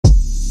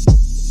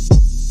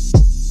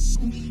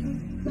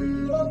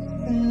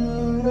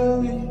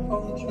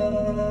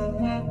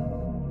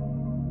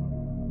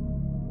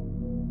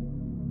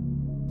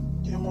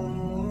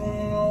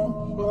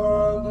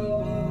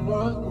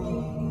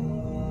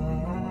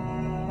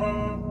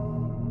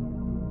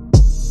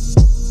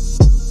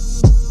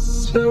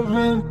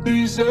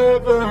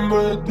737,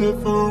 but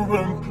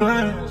different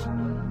planes.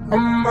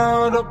 I'm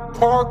out of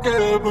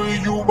pocket,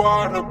 but you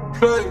out of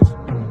place.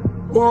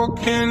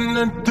 Walk in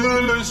the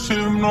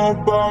dealership, know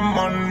about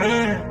my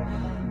name.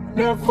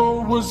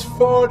 Never was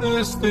for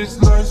this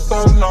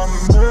lifestyle I'm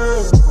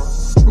in.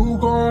 You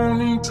gon'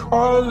 need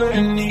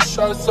calling, these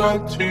shots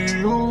out to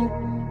you.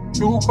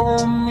 You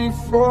got me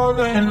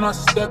falling, I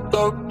stepped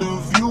up the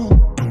view.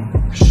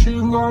 She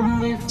got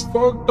me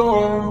fucked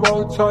up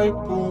all type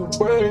of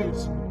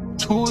ways.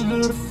 Two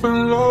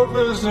different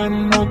lovers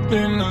and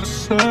nothing the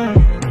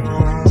same.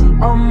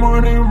 I'm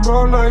running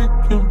around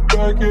like a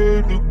bag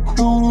of the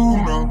cool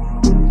now.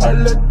 I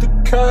let the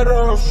cat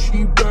out,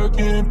 she back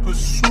in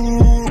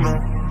pursuit now.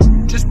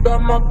 Just by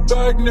my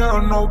bag now,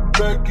 no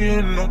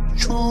begging, no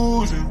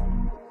choosing.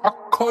 I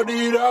cut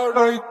it out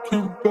like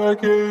a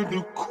bag of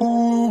the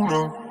cool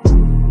now.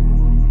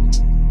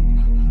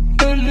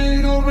 Lately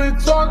you been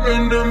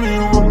talking to me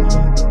more.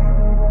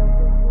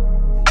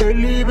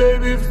 Lately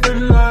baby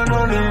feel like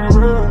nothing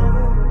real.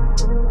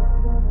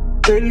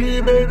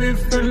 Lately baby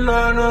feel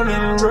like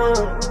nothing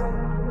real.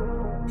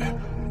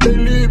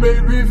 Lately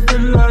baby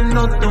feel like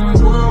nothing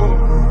will.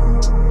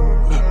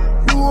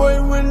 You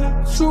ain't willing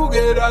to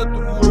get out the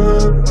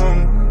way.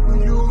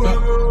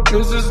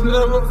 This is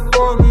never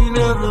for me,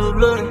 never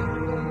blame.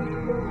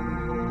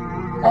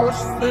 I was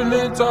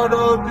feeling tired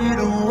of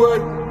either way.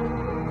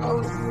 I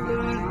was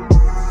feeling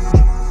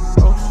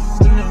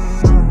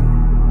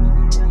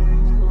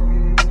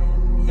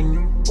and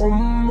you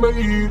gon'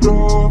 wait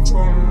off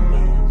on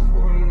me.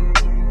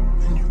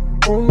 And you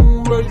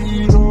gon'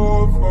 wait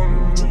off on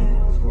me.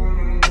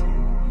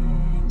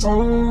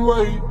 Don't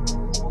wait,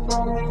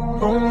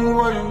 don't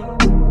wait,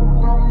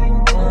 don't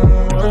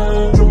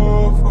wait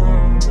off on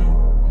me.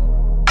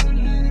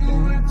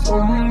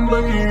 Don't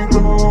wait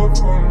off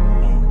on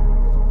me.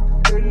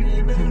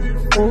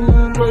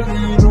 Don't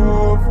wait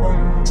off on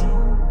me.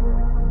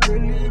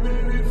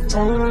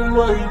 Don't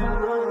wait,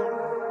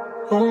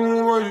 don't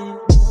wait.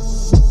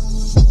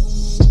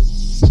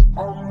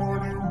 I'm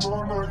running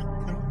around like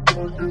a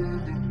dog in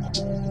the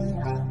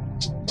corner.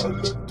 I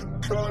let the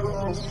cat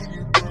out, she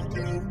back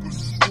in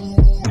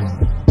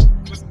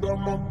pursuit. Just got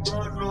my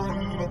back now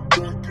and I'm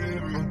back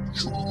in the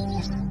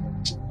choosing.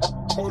 I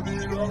cut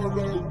it out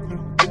like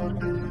a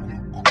dog in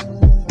the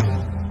corner.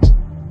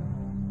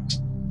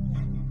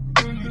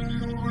 Lately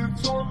you been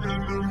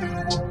talking to me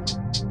more.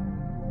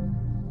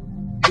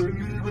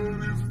 Lately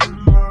baby feel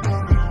like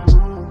nothing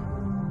real.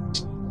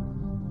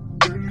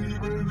 Lately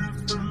baby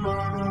feel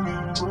like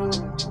nothing real.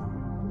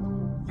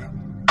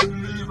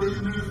 Lately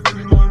baby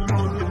feel like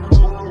nothing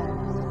real.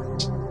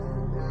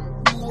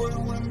 You ain't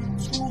willing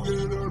to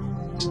get out of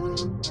the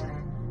way.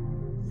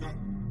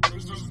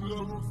 This is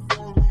never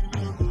for me,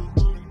 never.